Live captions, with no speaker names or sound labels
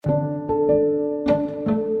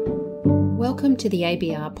to the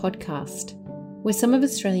ABR podcast, where some of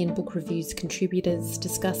Australian Book Review's contributors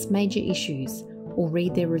discuss major issues or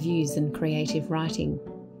read their reviews and creative writing.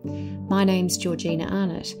 My name's Georgina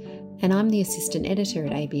Arnott, and I'm the assistant editor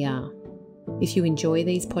at ABR. If you enjoy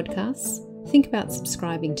these podcasts, think about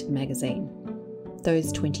subscribing to the magazine.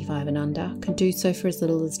 Those 25 and under can do so for as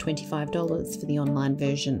little as $25 for the online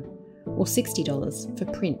version, or $60 for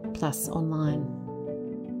print plus online.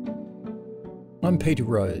 I'm Peter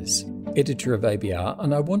Rose, editor of ABR,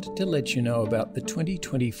 and I wanted to let you know about the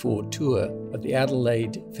 2024 tour of the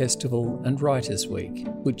Adelaide Festival and Writers' Week,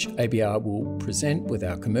 which ABR will present with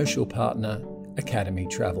our commercial partner, Academy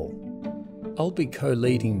Travel. I'll be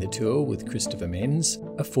co-leading the tour with Christopher Menz,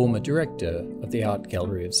 a former director of the Art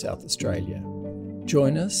Gallery of South Australia.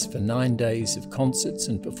 Join us for 9 days of concerts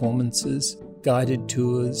and performances, guided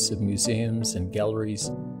tours of museums and galleries,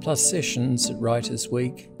 plus sessions at Writers'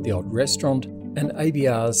 Week, the Odd Restaurant, and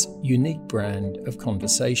ABR's unique brand of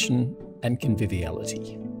conversation and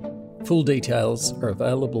conviviality. Full details are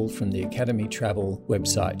available from the Academy Travel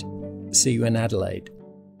website. See you in Adelaide.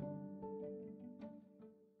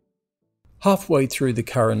 Halfway through the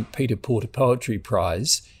current Peter Porter Poetry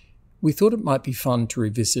Prize, we thought it might be fun to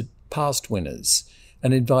revisit past winners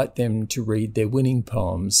and invite them to read their winning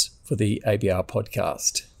poems for the ABR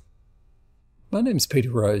podcast. My name's Peter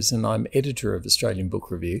Rose and I'm editor of Australian Book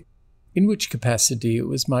Review, in which capacity it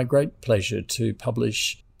was my great pleasure to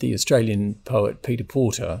publish the Australian poet Peter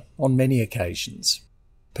Porter on many occasions.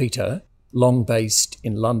 Peter, long based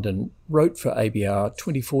in London, wrote for ABR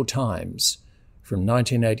 24 times, from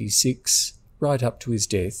 1986 right up to his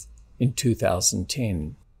death in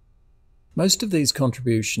 2010. Most of these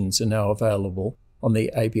contributions are now available on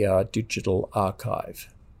the ABR Digital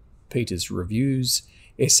Archive. Peter's reviews,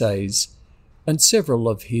 essays, and several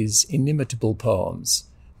of his inimitable poems,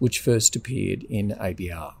 which first appeared in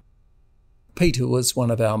ABR. Peter was one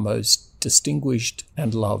of our most distinguished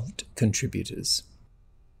and loved contributors.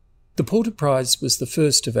 The Porter Prize was the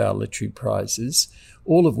first of our literary prizes,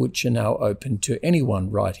 all of which are now open to anyone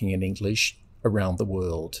writing in English around the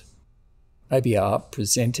world. ABR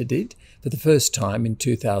presented it for the first time in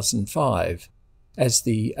 2005 as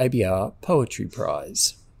the ABR Poetry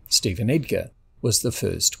Prize. Stephen Edgar was the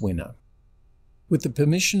first winner. With the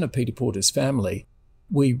permission of Peter Porter's family,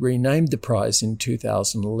 we renamed the prize in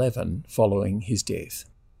 2011 following his death.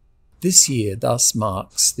 This year thus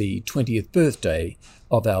marks the 20th birthday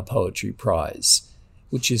of our Poetry Prize,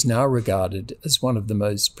 which is now regarded as one of the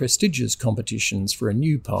most prestigious competitions for a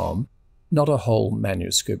new poem, not a whole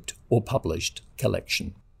manuscript or published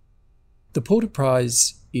collection. The Porter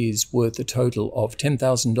Prize is worth a total of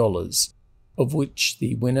 $10,000, of which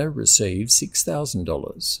the winner receives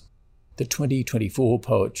 $6,000. The 2024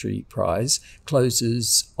 Poetry Prize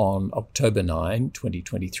closes on October 9,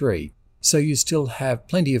 2023, so you still have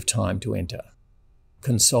plenty of time to enter.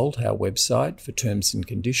 Consult our website for terms and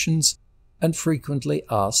conditions and frequently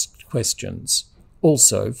asked questions,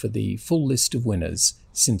 also for the full list of winners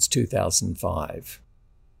since 2005.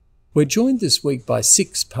 We're joined this week by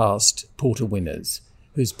 6 past Porter winners,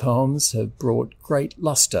 whose poems have brought great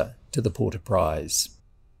lustre to the Porter Prize.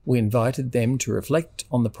 We invited them to reflect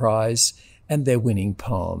on the prize and their winning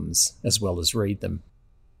poems, as well as read them.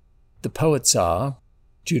 The poets are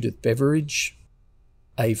Judith Beveridge,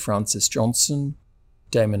 A. Francis Johnson,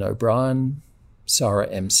 Damon O'Brien, Sarah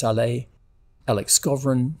M. Saleh, Alex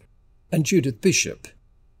Skovron, and Judith Bishop,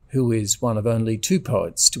 who is one of only 2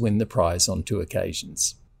 poets to win the prize on 2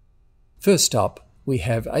 occasions. First up, we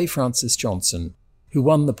have A. Francis Johnson, who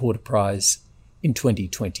won the Porter Prize in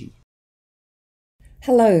 2020.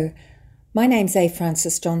 Hello, my name's A.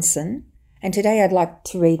 Francis Johnson, and today I'd like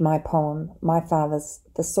to read my poem, My Father's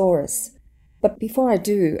Thesaurus. But before I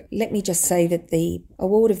do, let me just say that the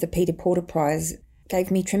award of the Peter Porter Prize gave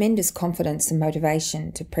me tremendous confidence and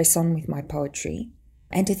motivation to press on with my poetry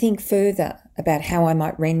and to think further about how I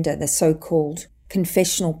might render the so-called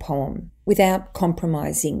confessional poem without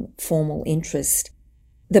compromising formal interest.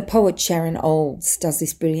 The poet Sharon Olds does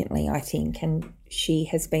this brilliantly, I think, and she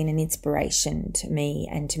has been an inspiration to me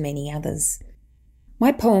and to many others.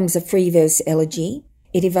 My poem's a free verse elegy.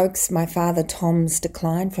 It evokes my father Tom's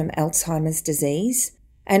decline from Alzheimer's disease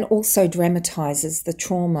and also dramatises the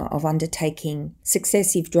trauma of undertaking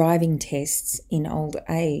successive driving tests in old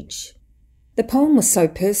age. The poem was so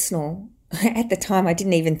personal, at the time I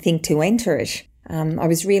didn't even think to enter it. I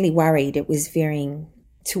was really worried it was veering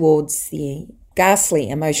towards the ghastly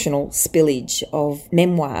emotional spillage of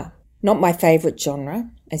memoir. Not my favourite genre,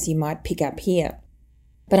 as you might pick up here.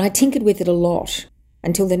 But I tinkered with it a lot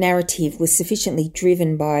until the narrative was sufficiently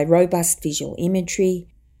driven by robust visual imagery,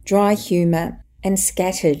 dry humour and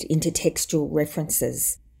scattered into textual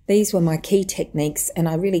references. These were my key techniques, and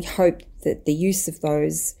I really hoped that the use of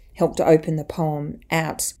those helped to open the poem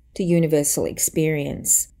out to universal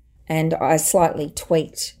experience. And I slightly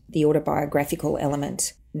tweaked the autobiographical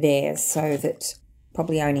element there so that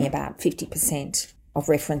probably only about 50% of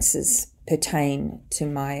references pertain to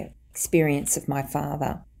my experience of my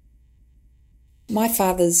father. My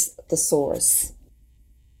father's thesaurus.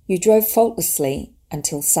 You drove faultlessly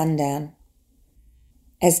until sundown.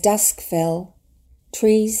 As dusk fell,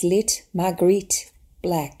 trees lit Marguerite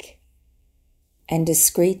black, and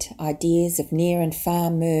discreet ideas of near and far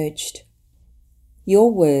merged.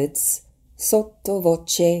 Your words, sotto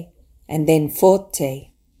voce and then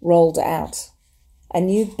forte, rolled out, a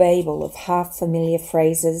new babel of half-familiar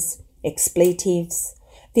phrases, expletives,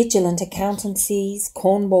 vigilant accountancies,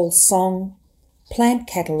 cornball song, plant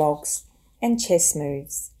catalogues, and chess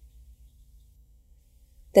moves.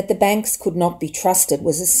 That the banks could not be trusted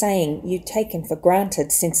was a saying you'd taken for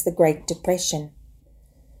granted since the Great Depression.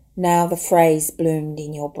 Now the phrase bloomed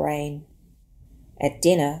in your brain. At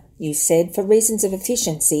dinner, you said, for reasons of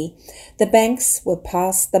efficiency, the banks were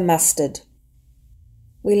past the mustard.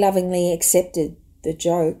 We lovingly accepted the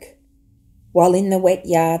joke, while in the wet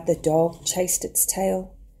yard the dog chased its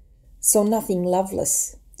tail, saw nothing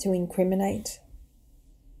loveless to incriminate.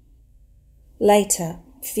 Later,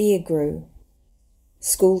 fear grew.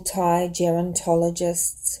 School-tie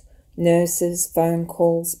gerontologists, nurses, phone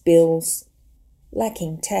calls, bills,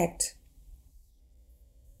 lacking tact.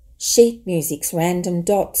 Sheet music's random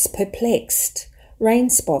dots perplexed, rain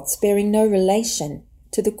spots bearing no relation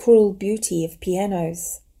to the cruel beauty of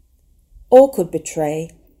pianos. All could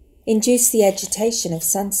betray, induce the agitation of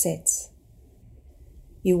sunsets.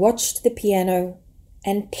 You watched the piano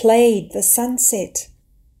and played the sunset.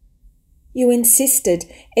 You insisted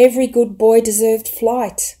every good boy deserved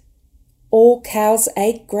flight. All cows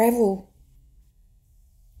ate gravel.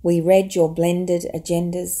 We read your blended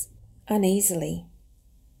agendas uneasily,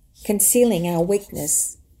 concealing our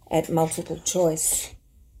weakness at multiple choice.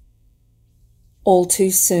 All too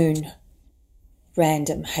soon,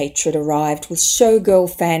 random hatred arrived with showgirl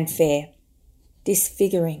fanfare,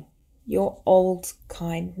 disfiguring your old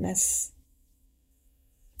kindness.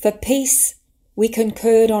 For peace, we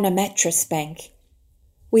concurred on a mattress bank.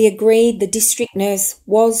 We agreed the district nurse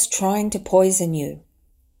was trying to poison you.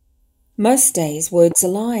 Most days words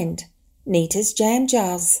aligned, neat as jam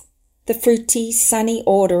jars, the fruity, sunny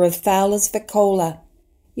order of Fowler's Vicola,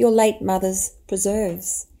 your late mother's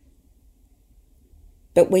preserves.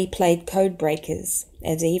 But we played code breakers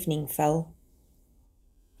as evening fell,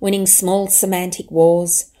 winning small semantic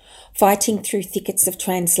wars, fighting through thickets of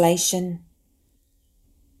translation.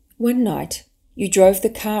 One night, you drove the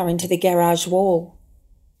car into the garage wall,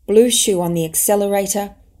 blue shoe on the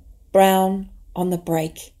accelerator, brown on the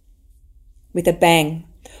brake. With a bang,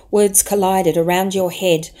 words collided around your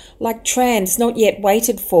head like trams not yet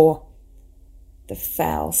waited for. The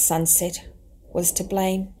foul sunset was to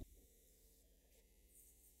blame.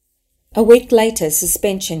 A week later,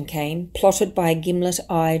 suspension came, plotted by a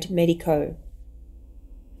gimlet-eyed medico.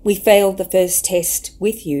 We failed the first test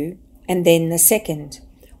with you, and then the second,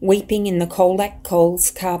 weeping in the Colac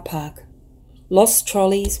Coles car park, lost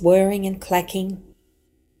trolleys whirring and clacking.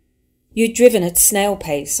 You'd driven at snail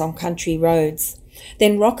pace on country roads,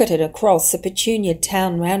 then rocketed across a petuniaed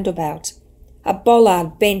town roundabout, a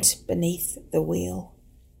bollard bent beneath the wheel.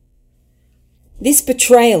 This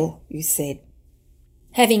betrayal, you said,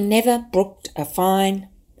 having never brooked a fine,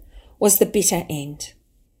 was the bitter end.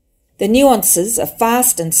 The nuances of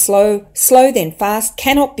fast and slow, slow then fast,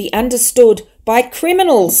 cannot be understood by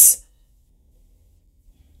criminals.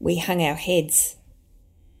 We hung our heads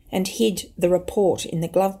and hid the report in the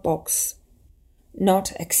glove box,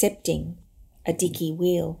 not accepting a dicky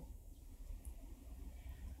wheel.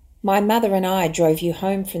 My mother and I drove you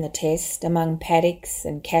home from the test among paddocks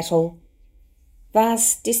and cattle,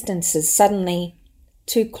 vast distances suddenly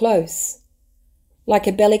too close, like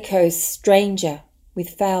a bellicose stranger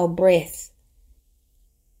with foul breath.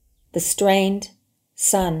 The strained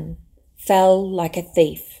sun fell like a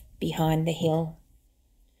thief behind the hill.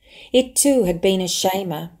 It too had been a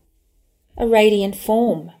shamer, a radiant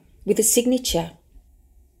form with a signature.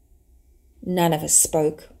 None of us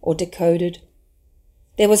spoke or decoded.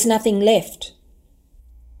 There was nothing left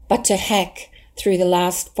but to hack through the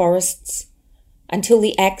last forests until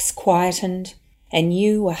the axe quietened and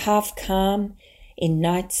you were half calm in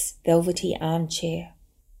night's velvety armchair,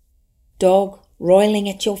 dog roiling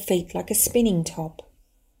at your feet like a spinning top.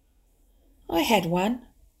 I had one,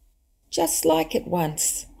 just like it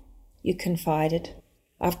once, you confided,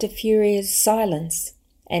 after furious silence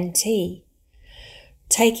and tea,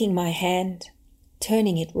 taking my hand,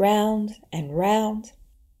 turning it round and round,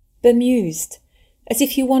 bemused, as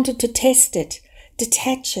if you wanted to test it,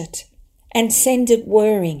 detach it, and send it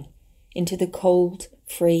whirring into the cold,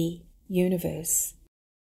 free universe.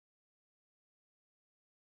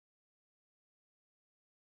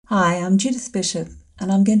 Hi, I'm Judith Bishop,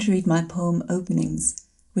 and I'm going to read my poem Openings,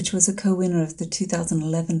 which was a co-winner of the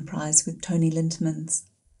 2011 prize with Tony Lintemans.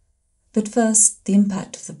 But first, the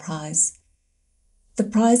impact of the prize. The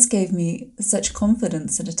prize gave me such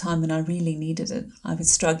confidence at a time when I really needed it. I was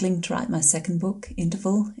struggling to write my second book,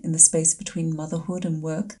 Interval, in the space between motherhood and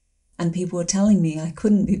work, and people were telling me I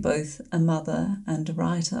couldn't be both a mother and a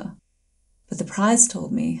writer. But the prize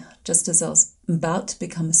told me, just as I was about to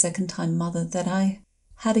become a second-time mother, that I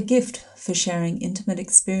had a gift for sharing intimate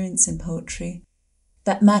experience in poetry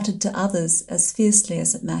that mattered to others as fiercely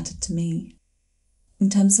as it mattered to me. In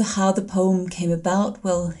terms of how the poem came about,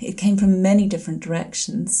 well, it came from many different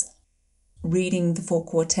directions. Reading the 4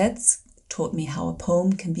 quartets taught me how a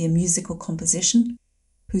poem can be a musical composition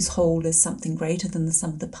whose whole is something greater than the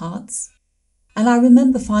sum of the parts. And I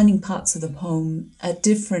remember finding parts of the poem at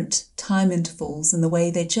different time intervals and the way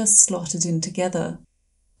they just slotted in together.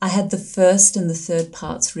 I had the first and the third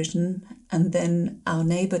parts written, and then Our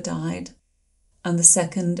Neighbour died, and the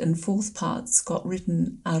second and fourth parts got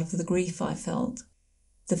written out of the grief I felt.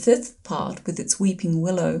 The fifth part, with its weeping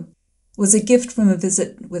willow, was a gift from a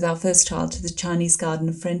visit with our first child to the Chinese Garden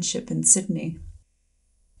of Friendship in Sydney.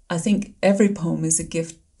 I think every poem is a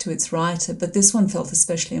gift to its writer, but this one felt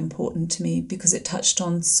especially important to me because it touched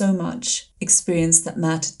on so much experience that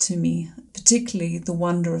mattered to me, particularly the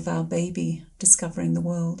wonder of our baby discovering the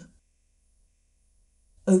world.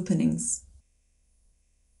 Openings.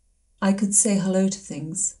 I could say hello to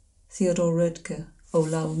things. Theodore Roethke, Oh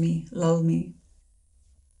lull me, lull me.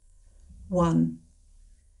 1.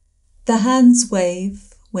 The hands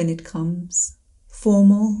wave when it comes,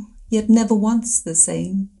 formal, yet never once the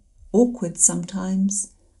same, awkward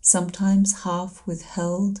sometimes, sometimes half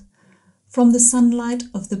withheld, from the sunlight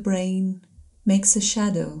of the brain makes a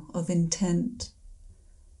shadow of intent.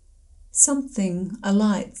 Something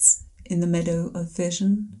alights in the meadow of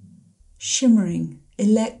vision, shimmering,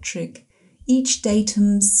 electric, each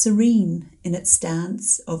datum serene in its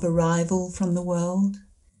dance of arrival from the world,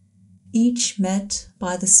 each met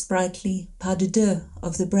by the sprightly pas de deux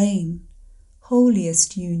of the brain,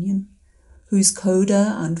 holiest union, whose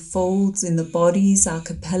coda unfolds in the body's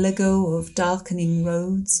archipelago of darkening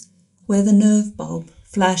roads, where the nerve bulb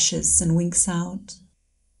flashes and winks out.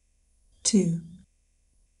 2.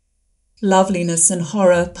 Loveliness and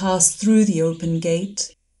horror pass through the open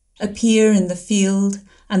gate, appear in the field,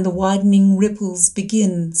 and the widening ripples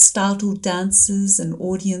begin, startled dancers and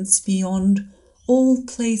audience beyond, all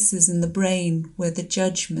places in the brain where the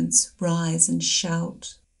judgments rise and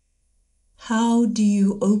shout. How do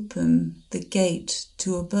you open the gate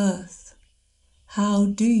to a birth? How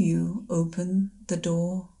do you open the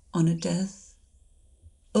door on a death?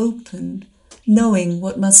 Open, knowing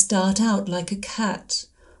what must dart out like a cat.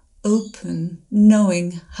 Open,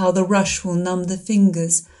 knowing how the rush will numb the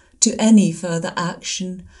fingers to any further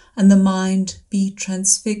action and the mind be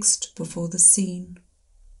transfixed before the scene.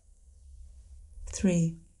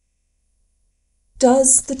 3.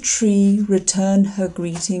 Does the tree return her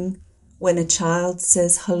greeting when a child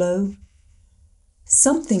says hello?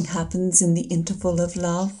 Something happens in the interval of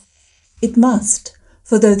love. It must,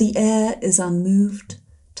 for though the air is unmoved,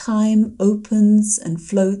 time opens and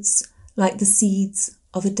floats like the seeds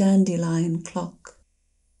of a dandelion clock.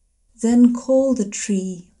 Then call the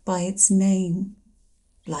tree by its name.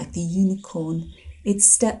 Like the unicorn, it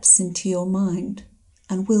steps into your mind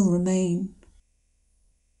and will remain.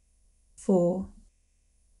 4.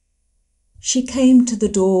 She came to the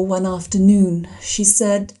door one afternoon. She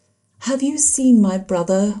said, "Have you seen my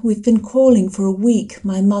brother? We've been calling for a week.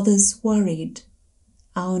 My mother's worried."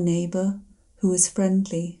 Our neighbour, who was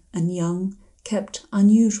friendly and young, kept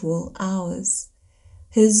unusual hours.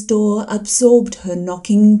 His door absorbed her,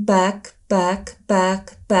 knocking back,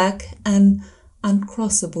 an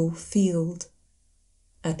uncrossable field.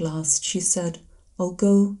 At last she said, "I'll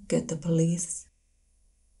go get the police."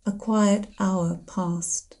 A quiet hour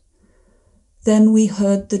passed. Then we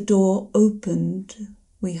heard the door opened.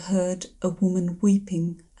 We heard a woman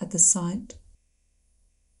weeping at the sight.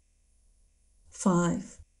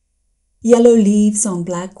 5. Yellow leaves on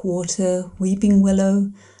black water, weeping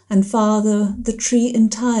willow, and farther the tree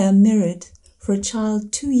entire mirrored for a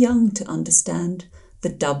child too young to understand the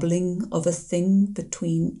doubling of a thing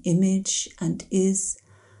between image and is,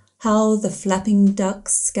 how the flapping duck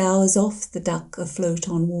scours off the duck afloat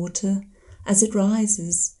on water as it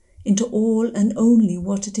rises, into all and only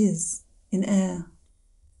what it is in air.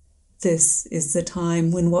 This is the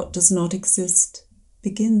time when what does not exist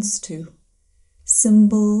begins to.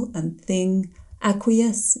 Symbol and thing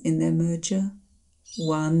acquiesce in their merger.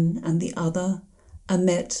 One and the other are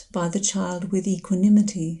met by the child with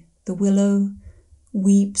equanimity. The willow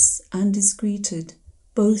weeps and is greeted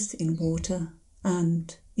both in water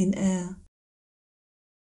and in air.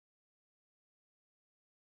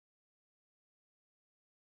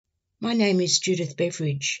 My name is Judith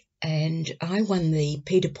Beveridge, and I won the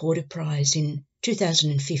Peter Porter Prize in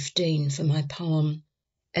 2015 for my poem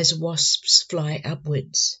As Wasps Fly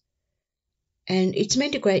Upwards. And it's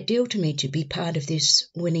meant a great deal to me to be part of this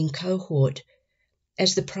winning cohort,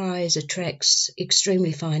 as the prize attracts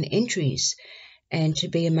extremely fine entries, and to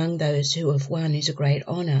be among those who have won is a great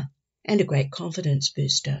honour and a great confidence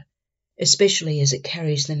booster, especially as it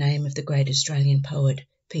carries the name of the great Australian poet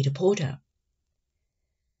Peter Porter.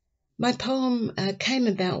 My poem came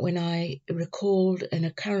about when I recalled an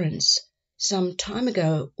occurrence some time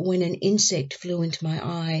ago when an insect flew into my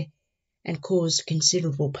eye and caused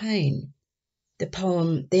considerable pain. The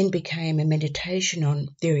poem then became a meditation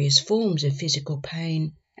on various forms of physical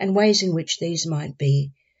pain and ways in which these might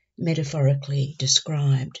be metaphorically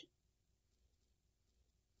described.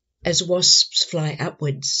 As wasps fly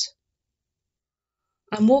upwards.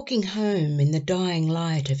 I'm walking home in the dying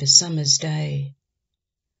light of a summer's day.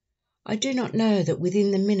 I do not know that within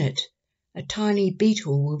the minute a tiny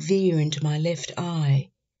beetle will veer into my left eye,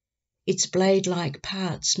 its blade-like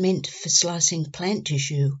parts meant for slicing plant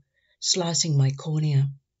tissue, slicing my cornea.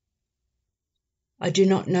 I do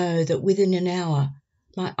not know that within an hour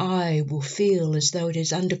my eye will feel as though it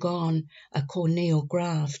has undergone a corneal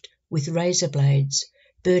graft with razor blades,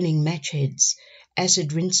 burning match heads,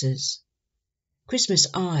 acid rinses. Christmas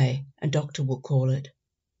eye, a doctor will call it.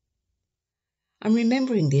 I'm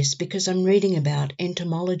remembering this because I'm reading about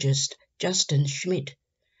entomologist Justin Schmidt,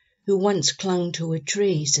 who once clung to a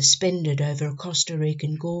tree suspended over a Costa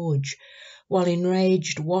Rican gorge while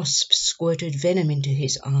enraged wasps squirted venom into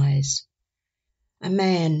his eyes. A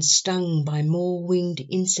man stung by more winged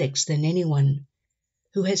insects than anyone,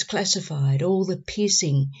 who has classified all the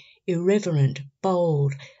piercing, irreverent,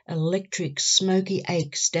 bold, electric, smoky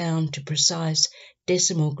aches down to precise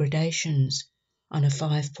decimal gradations on a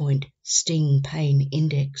 5-point sting pain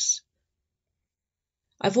index.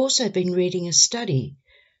 I've also been reading a study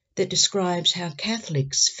that describes how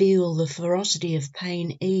Catholics feel the ferocity of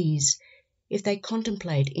pain ease if they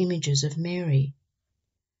contemplate images of Mary.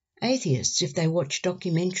 Atheists if they watch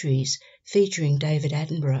documentaries featuring David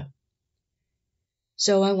Attenborough.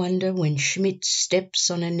 So I wonder when Schmidt steps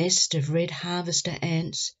on a nest of red harvester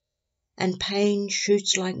ants and pain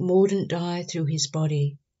shoots like mordant dye through his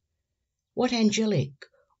body, what angelic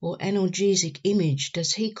or analgesic image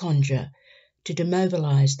does he conjure to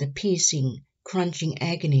demobilize the piercing, crunching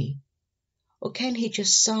agony? Or can he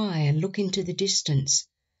just sigh and look into the distance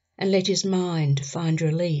and let his mind find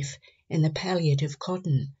relief in the palliative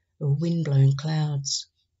cotton of wind-blown clouds?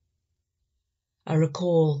 I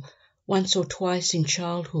recall once or twice in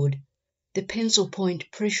childhood the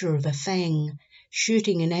pencil-point pressure of a fang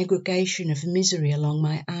shooting an aggregation of misery along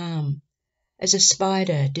my arm, as a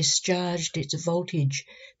spider discharged its voltage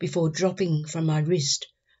before dropping from my wrist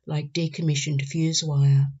like decommissioned fuse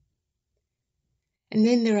wire. And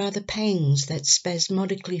then there are the pangs that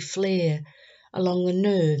spasmodically flare along the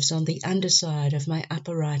nerves on the underside of my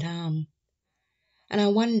upper right arm. And I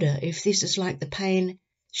wonder if this is like the pain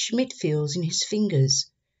Schmidt feels in his fingers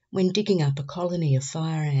when digging up a colony of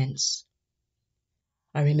fire ants.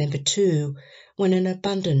 I remember too when an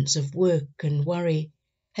abundance of work and worry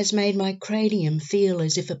has made my cranium feel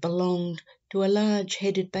as if it belonged to a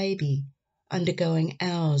large-headed baby undergoing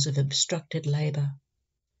hours of obstructed labour.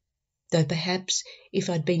 Though perhaps if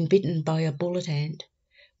I'd been bitten by a bullet ant,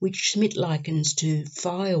 which Schmidt likens to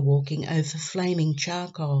fire-walking over flaming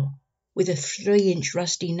charcoal, with a 3-inch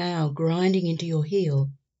rusty nail grinding into your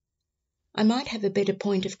heel, I might have a better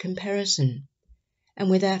point of comparison, and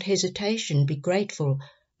without hesitation be grateful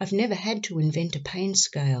I've never had to invent a pain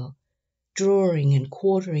scale, drawing and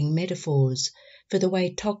quartering metaphors for the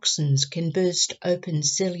way toxins can burst open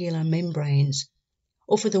cellular membranes,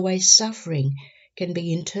 or for the way suffering can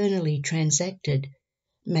be internally transacted,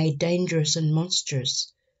 made dangerous and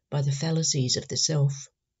monstrous by the fallacies of the self.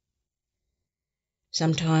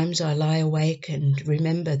 Sometimes I lie awake and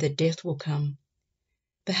remember that death will come,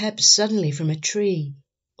 perhaps suddenly from a tree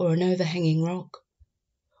or an overhanging rock,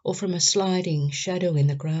 or from a sliding shadow in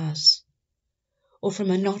the grass, or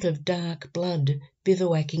from a knot of dark blood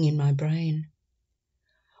bivouacking in my brain,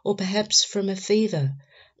 or perhaps from a fever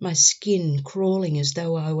my skin crawling as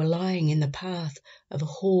though I were lying in the path of a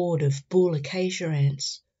horde of bull acacia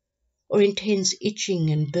ants, or intense itching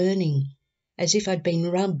and burning, as if I'd been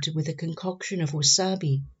rubbed with a concoction of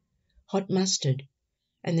wasabi, hot mustard,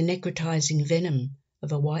 and the necrotizing venom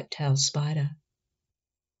of a white-tailed spider.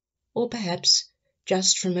 Or perhaps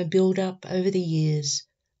just from a build-up over the years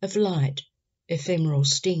of light, ephemeral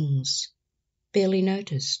stings, barely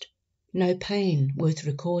noticed, no pain worth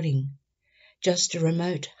recording, just a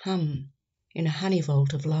remote hum in a honey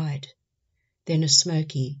vault of light, then a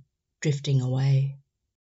smoky drifting away.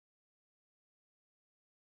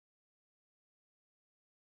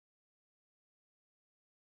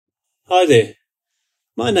 Hi there.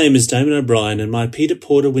 My name is Damon O'Brien and my Peter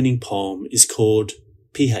Porter winning poem is called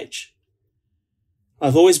PH.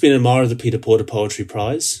 I've always been an admirer of the Peter Porter Poetry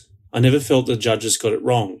Prize. I never felt the judges got it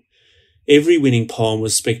wrong. Every winning poem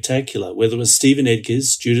was spectacular, whether it was Stephen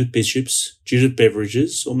Edgar's, Judith Bishop's, Judith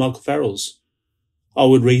Beveridge's, or Michael Farrell's. I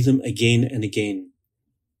would read them again and again.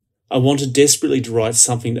 I wanted desperately to write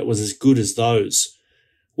something that was as good as those.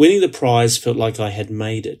 Winning the prize felt like I had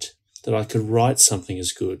made it, that I could write something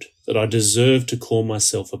as good, that I deserved to call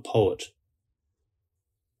myself a poet.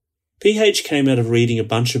 PH came out of reading a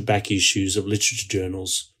bunch of back issues of literature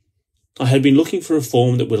journals. I had been looking for a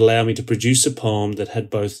form that would allow me to produce a poem that had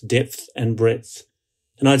both depth and breadth,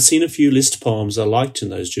 and I'd seen a few list poems I liked in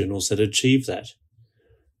those journals that achieved that.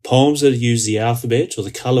 Poems that used the alphabet or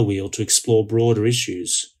the colour wheel to explore broader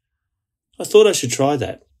issues. I thought I should try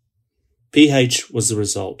that. PH was the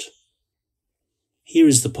result. Here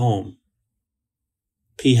is the poem.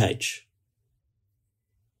 PH.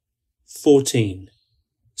 14.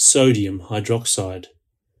 Sodium hydroxide.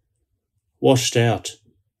 Washed out,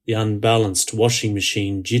 the unbalanced washing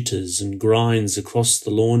machine jitters and grinds across the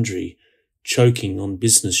laundry, choking on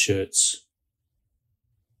business shirts.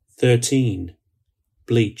 13.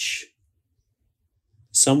 Bleach.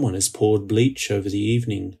 Someone has poured bleach over the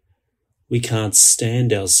evening. We can't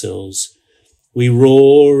stand ourselves. We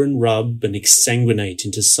roar and rub and exsanguinate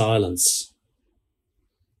into silence.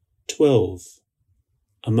 12.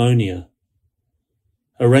 Ammonia.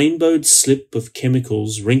 A rainbowed slip of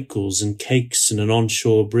chemicals, wrinkles and cakes in an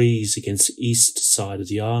onshore breeze against the east side of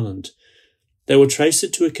the island. They will trace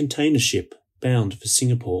it to a container ship bound for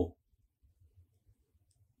Singapore.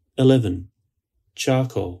 11.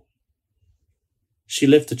 Charcoal. She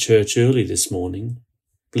left the church early this morning,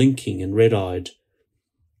 blinking and red-eyed.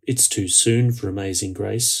 It's too soon for Amazing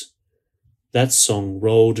Grace. That song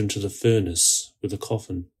rolled into the furnace with a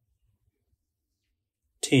coffin.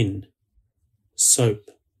 10. Soap.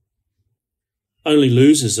 Only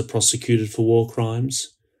losers are prosecuted for war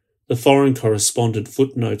crimes. The foreign correspondent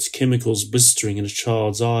footnotes chemicals blistering in a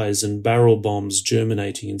child's eyes and barrel bombs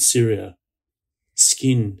germinating in Syria.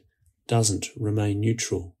 Skin doesn't remain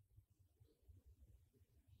neutral.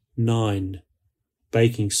 9.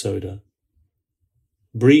 Baking soda.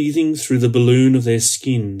 Breathing through the balloon of their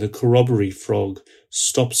skin, the corroboree frog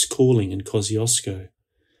stops calling in Kosciuszko.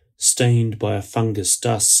 Stained by a fungus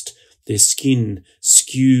dust, their skin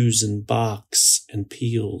skews and barks and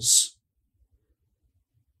peels.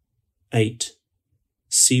 8.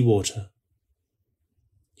 Seawater.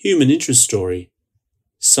 Human interest story.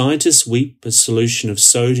 Scientists weep a solution of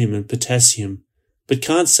sodium and potassium, but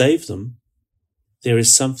can't save them. There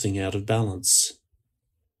is something out of balance.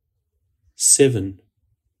 7.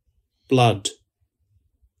 Blood.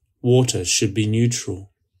 Water should be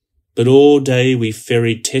neutral, but all day we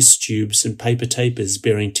ferried test tubes and paper tapers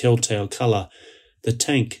bearing telltale colour. The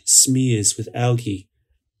tank smears with algae.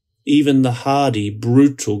 Even the hardy,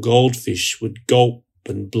 brutal goldfish would gulp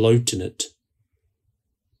and bloat in it.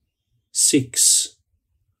 6.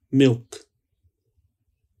 Milk.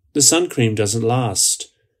 The sun cream doesn't last.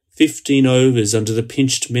 15 overs under the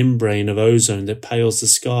pinched membrane of ozone that pales the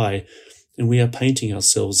sky, and we are painting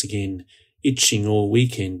ourselves again, itching all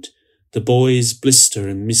weekend. The boys blister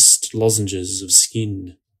and mist lozenges of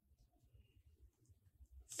skin.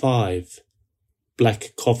 5.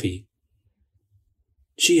 Black coffee.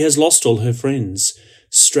 She has lost all her friends,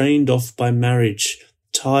 strained off by marriage,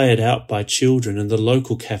 tired out by children, and the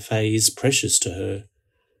local cafe is precious to her.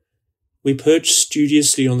 We perch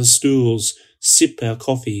studiously on the stools, sip our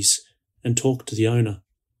coffees, and talk to the owner.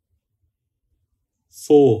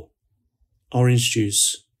 4. Orange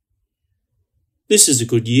juice. This is a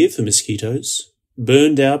good year for mosquitoes,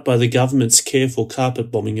 burned out by the government's careful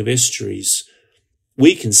carpet bombing of estuaries.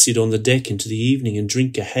 We can sit on the deck into the evening and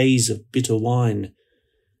drink a haze of bitter wine.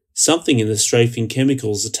 Something in the strafing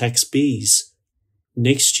chemicals attacks bees.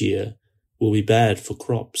 Next year will be bad for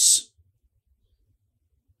crops.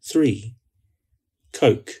 3.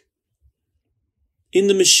 Coke. In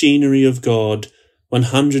the machinery of God,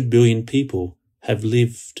 100 billion people have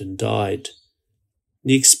lived and died.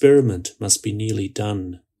 The experiment must be nearly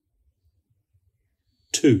done.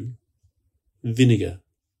 2. Vinegar.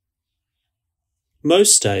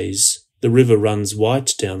 Most days, the river runs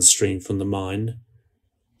white downstream from the mine.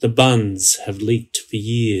 The bunds have leaked for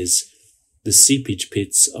years. The seepage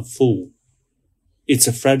pits are full. It's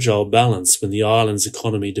a fragile balance when the island's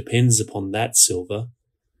economy depends upon that silver.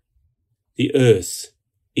 The earth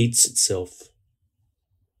eats itself.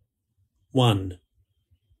 1.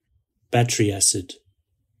 Battery acid.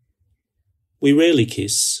 We rarely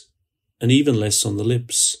kiss, and even less on the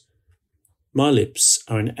lips. My lips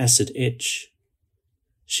are an acid etch.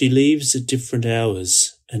 She leaves at different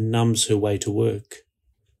hours and numbs her way to work.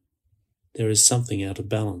 There is something out of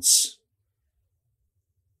balance.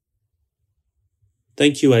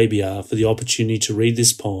 Thank you, ABR, for the opportunity to read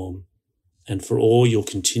this poem and for all your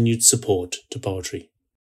continued support to poetry.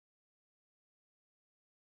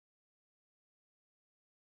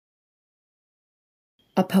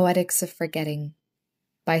 A Poetics of Forgetting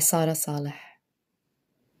by Sada Saleh.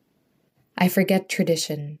 I forget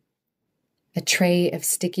tradition. A tray of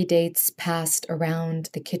sticky dates passed around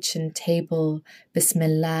the kitchen table,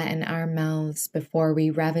 Bismillah in our mouths before we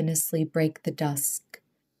ravenously break the dusk,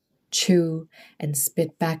 chew and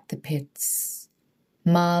spit back the pits.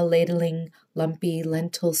 Ma ladling lumpy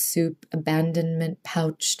lentil soup, abandonment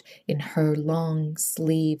pouched in her long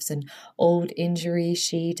sleeves, an old injury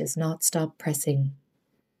she does not stop pressing.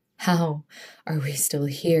 How are we still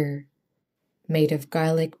here? Made of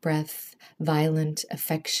garlic breath, violent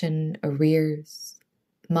affection, arrears.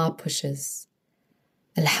 Ma pushes.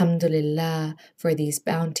 Alhamdulillah for these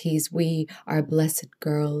bounties, we are blessed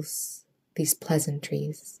girls, these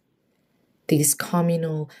pleasantries, these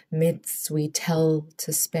communal myths we tell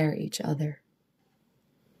to spare each other.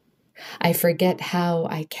 I forget how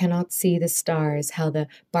I cannot see the stars, how the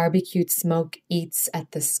barbecued smoke eats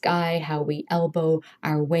at the sky, how we elbow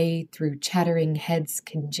our way through chattering heads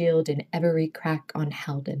congealed in every crack on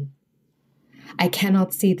Haldon. I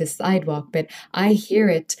cannot see the sidewalk, but I hear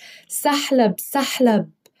it. Sahlab,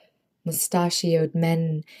 sahlab! Mustachioed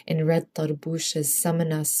men in red tarbushes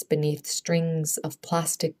summon us beneath strings of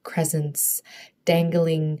plastic crescents.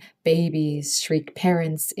 Dangling babies shriek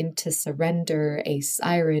parents into surrender. A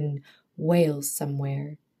siren wails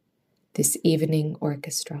somewhere. This evening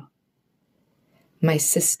orchestra. My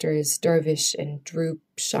sisters, dervish and droop,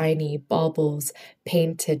 shiny baubles,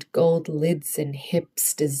 painted gold lids and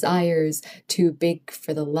hips, desires too big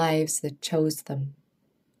for the lives that chose them.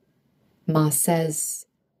 Ma says,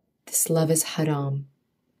 this love is haram.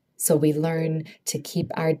 So we learn to keep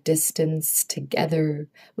our distance together.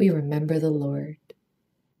 We remember the Lord.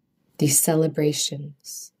 These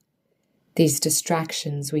celebrations, these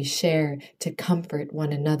distractions we share to comfort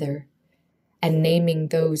one another, and naming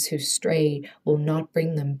those who stray will not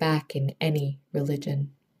bring them back in any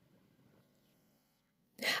religion.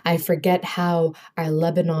 I forget how our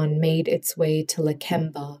Lebanon made its way to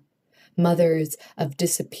Lakemba. Mothers of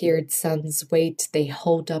disappeared sons wait, they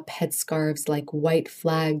hold up headscarves like white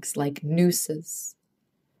flags, like nooses.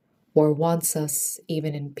 War wants us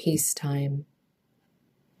even in peacetime.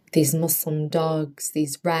 These Muslim dogs,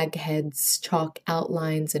 these ragheads, chalk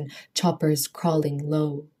outlines and choppers crawling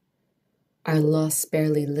low. Our loss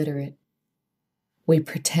barely literate. We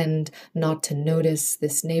pretend not to notice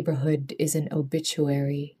this neighborhood is an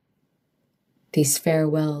obituary. These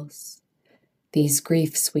farewells, these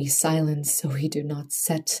griefs we silence so we do not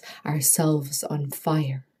set ourselves on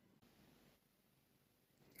fire.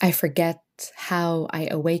 I forget how I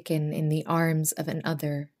awaken in the arms of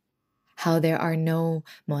another, how there are no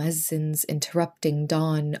muezzins interrupting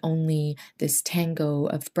dawn, only this tango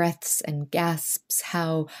of breaths and gasps,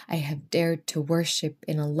 how I have dared to worship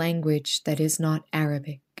in a language that is not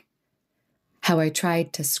Arabic. How I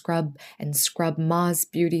tried to scrub and scrub Ma's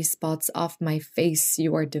beauty spots off my face,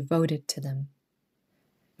 you are devoted to them.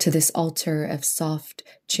 To this altar of soft,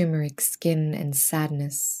 turmeric skin and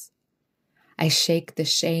sadness. I shake the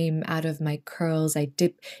shame out of my curls. I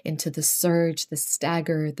dip into the surge, the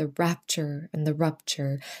stagger, the rapture and the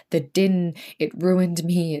rupture. The din, it ruined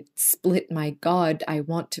me, it split my God. I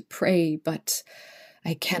want to pray, but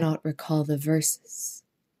I cannot recall the verses.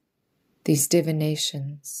 These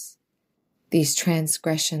divinations, these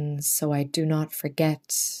transgressions, so I do not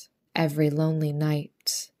forget every lonely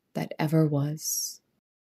night that ever was.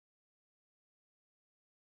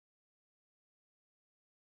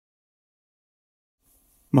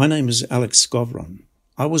 My name is Alex Skovron.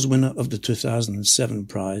 I was winner of the 2007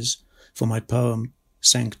 prize for my poem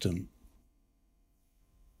Sanctum.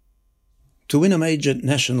 To win a major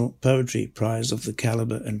national poetry prize of the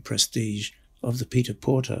calibre and prestige of the Peter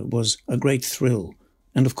Porter was a great thrill,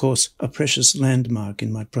 and of course a precious landmark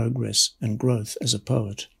in my progress and growth as a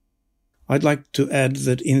poet. I'd like to add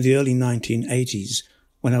that in the early 1980s,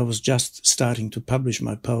 when I was just starting to publish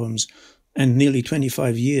my poems, and nearly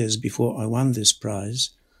 25 years before I won this prize,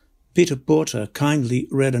 Peter Porter kindly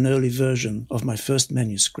read an early version of my first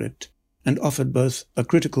manuscript and offered both a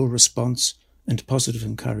critical response and positive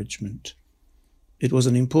encouragement. It was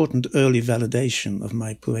an important early validation of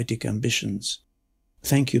my poetic ambitions.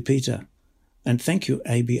 Thank you, Peter, and thank you,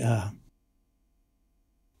 ABR.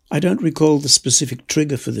 I don't recall the specific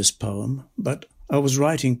trigger for this poem, but I was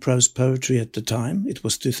writing prose poetry at the time. It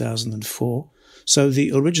was 2004, so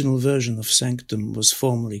the original version of Sanctum was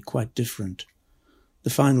formally quite different.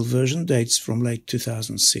 The final version dates from late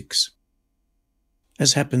 2006.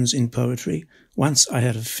 As happens in poetry, once I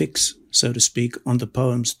had a fix, so to speak, on the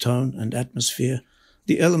poem's tone and atmosphere,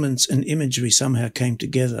 the elements and imagery somehow came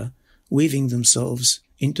together, weaving themselves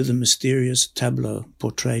into the mysterious tableau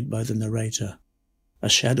portrayed by the narrator. A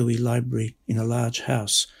shadowy library in a large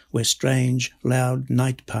house where strange, loud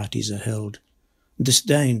night parties are held,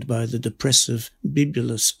 disdained by the depressive,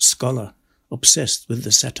 bibulous scholar obsessed with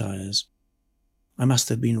the satires. I must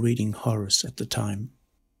have been reading Horace at the time.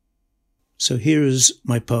 So here is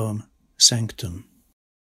my poem, Sanctum.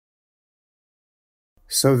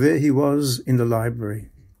 So there he was in the library,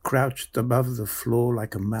 crouched above the floor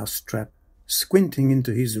like a mousetrap, squinting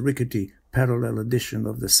into his rickety parallel edition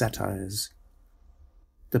of the satires.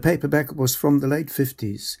 The paperback was from the late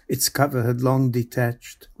 50s. Its cover had long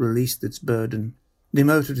detached, released its burden,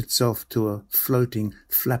 demoted itself to a floating,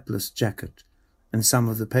 flapless jacket, and some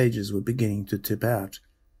of the pages were beginning to tip out.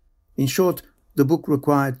 In short, the book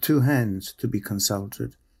required 2 hands to be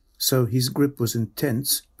consulted, so his grip was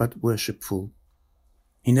intense but worshipful.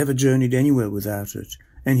 He never journeyed anywhere without it,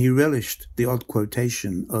 and he relished the odd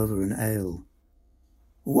quotation over an ale.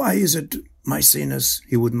 "Why is it, Maecenas,"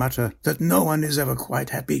 he would mutter, "that no one is ever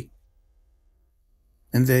quite happy?"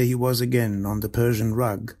 And there he was again on the Persian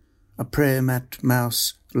rug, a prayer-mat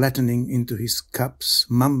mouse latining into his cups,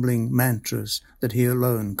 mumbling mantras that he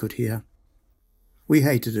alone could hear. We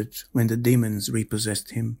hated it when the demons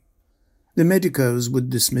repossessed him. The medicos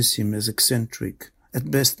would dismiss him as eccentric,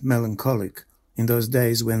 at best melancholic, in those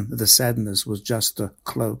days when the sadness was just a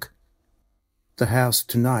cloak. The house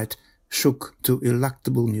tonight shook to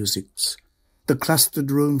eluctable musics. The clustered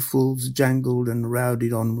roomfuls jangled and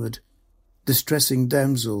rowdied onward. Distressing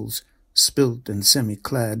damsels, spilt and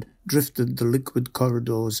semi-clad, drifted the liquid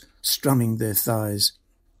corridors, strumming their thighs.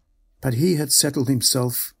 But he had settled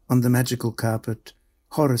himself on the magical carpet,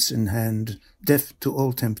 Horace in hand, deaf to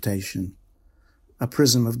all temptation. A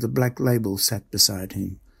prism of the Black Label sat beside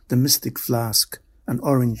him, the mystic flask, an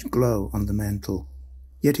orange glow on the mantle.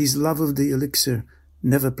 Yet his love of the elixir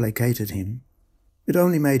never placated him. It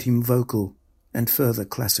only made him vocal and further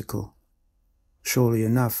classical. Surely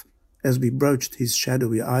enough, as we broached his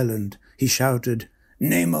shadowy island, he shouted,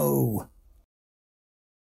 "Nemo!"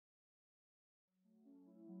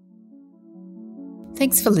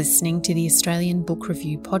 Thanks for listening to the Australian Book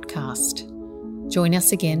Review podcast. Join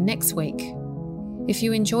us again next week. If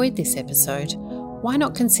you enjoyed this episode, why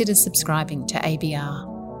not consider subscribing to ABR?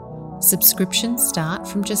 Subscriptions start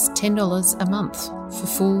from just $10 a month for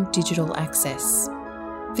full digital access.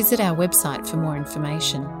 Visit our website for more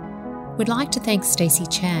information. We'd like to thank Stacey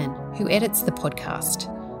Chan, who edits the podcast,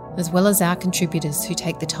 as well as our contributors who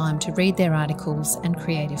take the time to read their articles and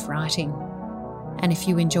creative writing. And if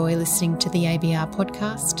you enjoy listening to the ABR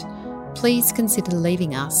podcast, please consider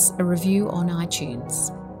leaving us a review on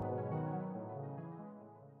iTunes.